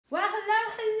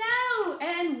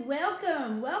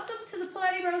Welcome to the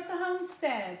Polettirosa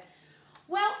Homestead.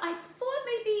 Well, I thought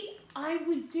maybe I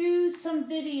would do some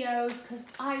videos because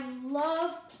I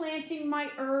love planting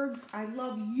my herbs. I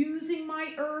love using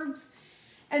my herbs.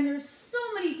 And there's so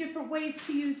many different ways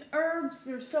to use herbs.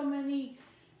 There's so many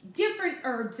different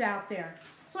herbs out there.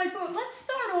 So I thought, let's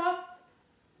start off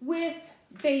with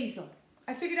basil.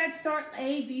 I figured I'd start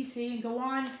A, B, C, and go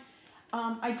on.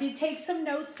 I did take some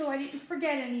notes so I didn't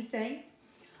forget anything.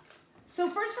 So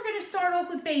first we're going to start off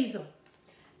with basil.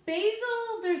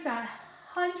 Basil, there's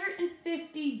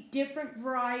 150 different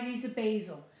varieties of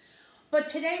basil. But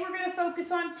today we're going to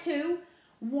focus on two.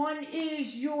 One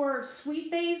is your sweet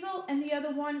basil and the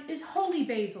other one is holy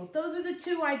basil. Those are the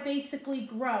two I basically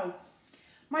grow.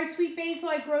 My sweet basil,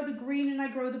 I grow the green and I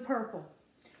grow the purple.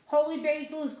 Holy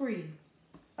basil is green.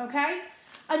 Okay?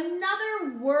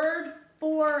 Another word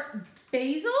for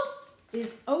basil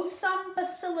is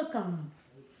OW-Suh-Muhm-buh-si-luhkm.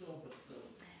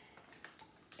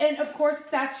 And of course,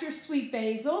 that's your sweet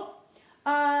basil.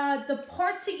 The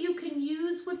parts that you can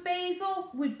use with basil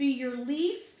would be your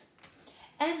leaf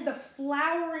and the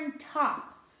flowering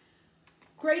top.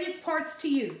 Greatest parts to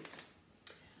use.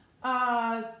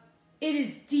 It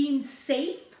is deemed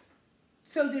safe,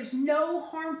 so there's no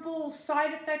harmful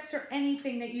side effects or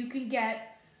anything that you can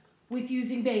get with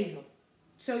using basil.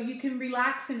 So you can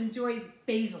relax and enjoy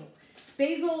basil.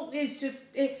 Basil is just,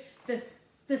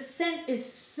 the scent is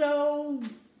so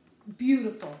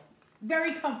beautiful,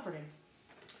 very comforting.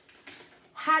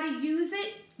 How to use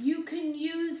it? You can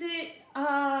use it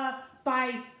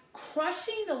by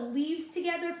crushing the leaves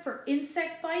together for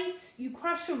insect bites. You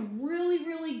crush them really,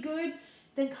 really good,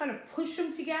 then kind of push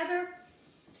them together.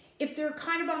 If they're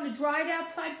kind of on the dried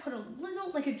out side, put a little,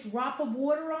 like a drop of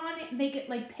water on it, make it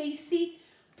like pasty.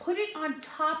 Put it on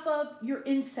top of your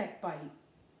insect bite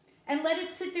and let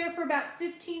it sit there for about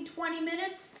 15-20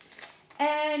 minutes.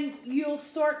 And you'll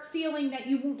start feeling that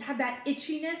you won't have that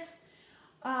itchiness.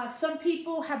 Some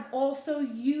people have also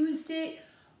used it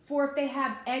for if they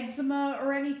have eczema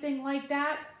or anything like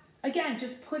that. Again,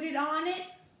 just put it on it,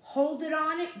 hold it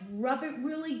on it, rub it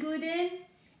really good in,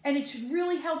 and it should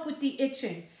really help with the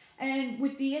itching. And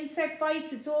with the insect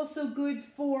bites, it's also good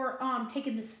for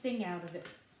taking the sting out of it.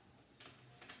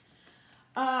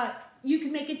 You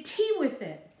can make a tea with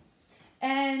it.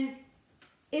 And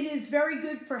it is very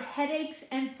good for headaches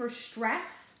and for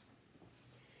stress.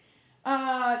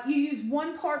 You use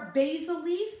 1 part basil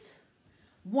leaf,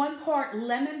 1 part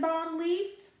lemon balm leaf,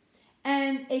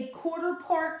 and 1/4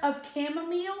 part of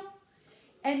chamomile,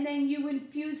 and then you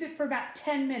infuse it for about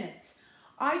 10 minutes.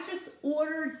 I just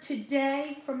ordered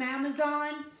today from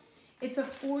Amazon. It's a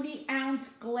 40-ounce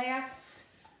glass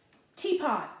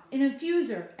teapot, an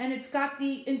infuser, and it's got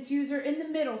the infuser in the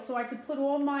middle, so I could put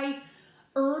all my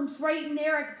herbs right in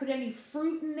there. I could put any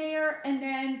fruit in there and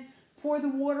then pour the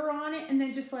water on it and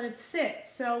then just let it sit.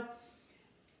 So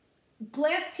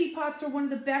glass teapots are one of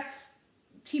the best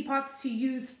teapots to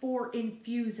use for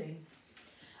infusing.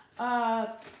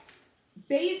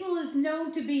 Basil is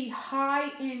known to be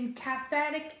high in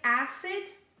caffeic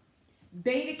acid,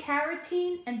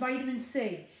 beta-carotene, and vitamin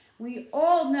C. We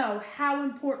all know how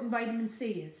important vitamin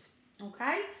C is,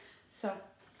 okay? So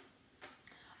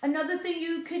another thing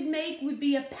you could make would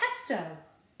be a pesto.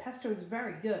 Pesto is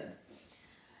very good.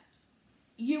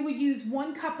 You would use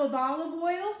 1 cup of olive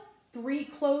oil, 3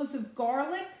 cloves of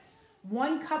garlic,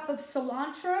 1 cup of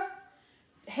cilantro,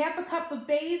 1/2 cup of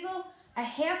basil,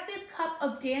 1/2 cup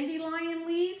of dandelion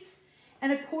leaves,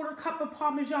 and 1/4 cup of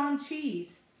Parmesan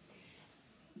cheese.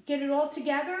 Get it all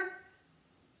together,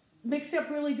 mix it up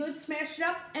really good, smash it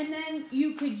up, and then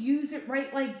you could use it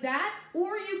right like that,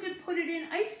 or you could put it in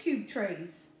ice cube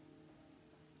trays.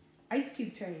 Ice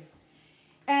cube trays.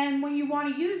 And when you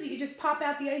want to use it, you just pop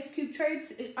out the ice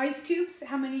cubes,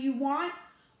 how many you want,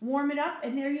 warm it up,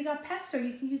 and there you got pesto.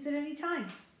 You can use it anytime.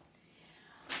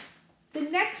 The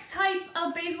next type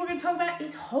of basil we're going to talk about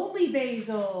is holy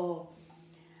basil.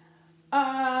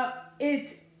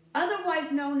 It's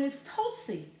otherwise known as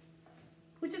tulsi,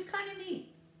 which is kind of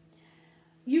neat.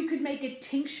 You could make a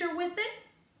tincture with it,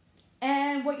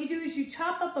 and what you do is you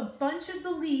chop up a bunch of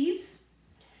the leaves,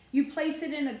 you place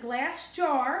it in a glass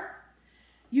jar,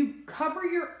 you cover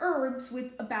your herbs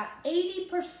with about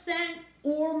 80%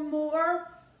 or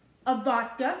more of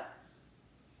vodka.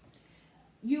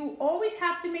 You always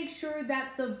have to make sure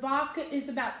that the vodka is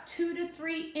about 2 to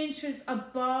 3 inches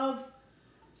above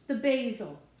the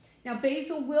basil. Now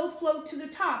basil will float to the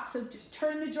top, so just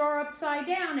turn the jar upside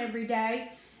down every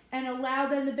day and allow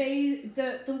then the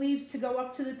leaves to go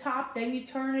up to the top. Then you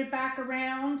turn it back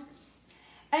around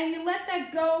and you let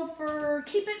that go for,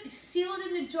 seal it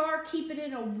in the jar, keep it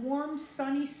in a warm,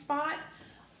 sunny spot.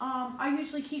 I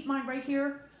usually keep mine right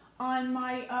here on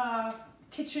my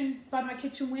kitchen, by my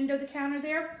kitchen window, the counter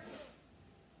there.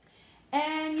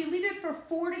 And you leave it for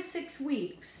 4 to 6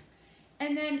 weeks.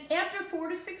 And then after 4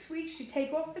 to 6 weeks, you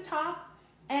take off the top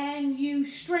and you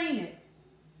strain it.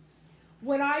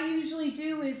 What I usually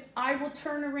do is I will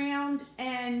turn around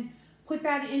and put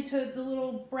that into the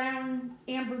little brown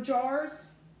amber jars,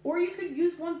 or you could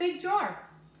use one big jar.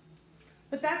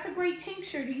 But that's a great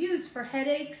tincture to use for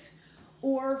headaches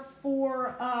or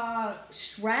for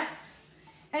stress.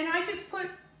 And I just put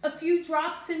a few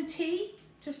drops in tea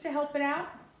just to help it out.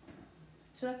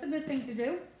 So that's a good thing to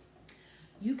do.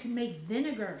 You can make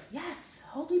vinegar. Yes,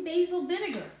 holy basil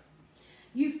vinegar.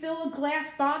 You fill a glass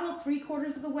bottle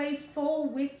 3/4 of the way full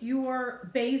with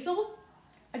your basil.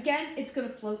 Again, it's going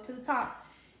to float to the top.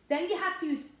 Then you have to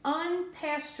use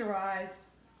unpasteurized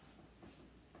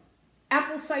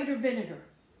apple cider vinegar.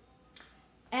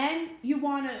 And you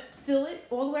want to fill it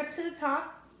all the way up to the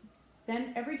top.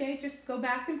 Then every day just go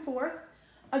back and forth.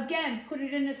 Again, put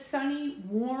it in a sunny,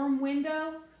 warm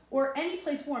window or any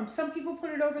place warm. Some people put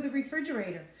it over the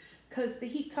refrigerator because the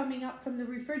heat coming up from the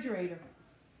refrigerator.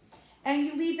 And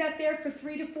you leave that there for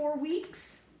 3 to 4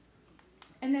 weeks.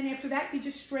 And then after that, you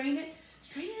just strain it.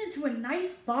 Strain it into a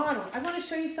nice bottle. I want to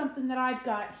show you something that I've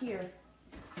got here.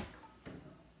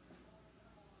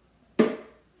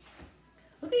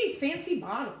 Look at these fancy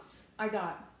bottles I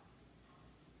got.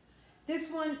 This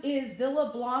one is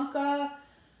Villa Blanca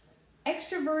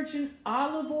extra virgin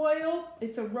olive oil.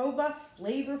 It's a robust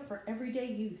flavor for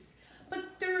everyday use.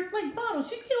 But they're like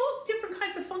bottles. You can get all different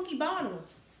kinds of funky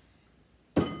bottles.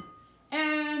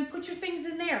 And put your things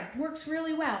in there. Works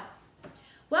really well.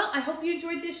 Well, I hope you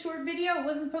enjoyed this short video. It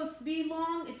wasn't supposed to be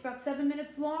long. It's about 7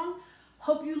 minutes long.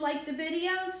 Hope you liked the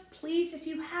videos. Please, if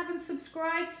you haven't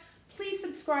subscribed, please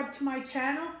subscribe to my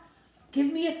channel.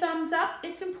 Give me a thumbs up.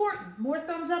 It's important. More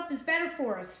thumbs up is better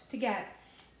for us to get.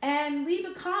 And leave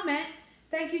a comment.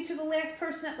 Thank you to the last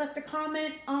person that left a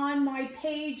comment on my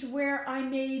page where I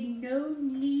made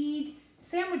no-knead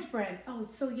sandwich bread. Oh,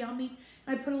 it's so yummy.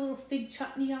 I put a little fig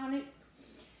chutney on it.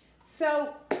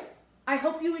 So I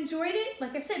hope you enjoyed it.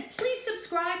 Like I said, please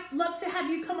subscribe. Love to have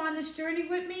you come on this journey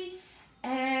with me.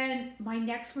 And my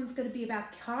next one's going to be about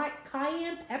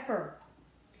cayenne pepper.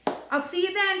 I'll see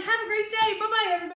you then. Have a great day. Bye-bye, everybody.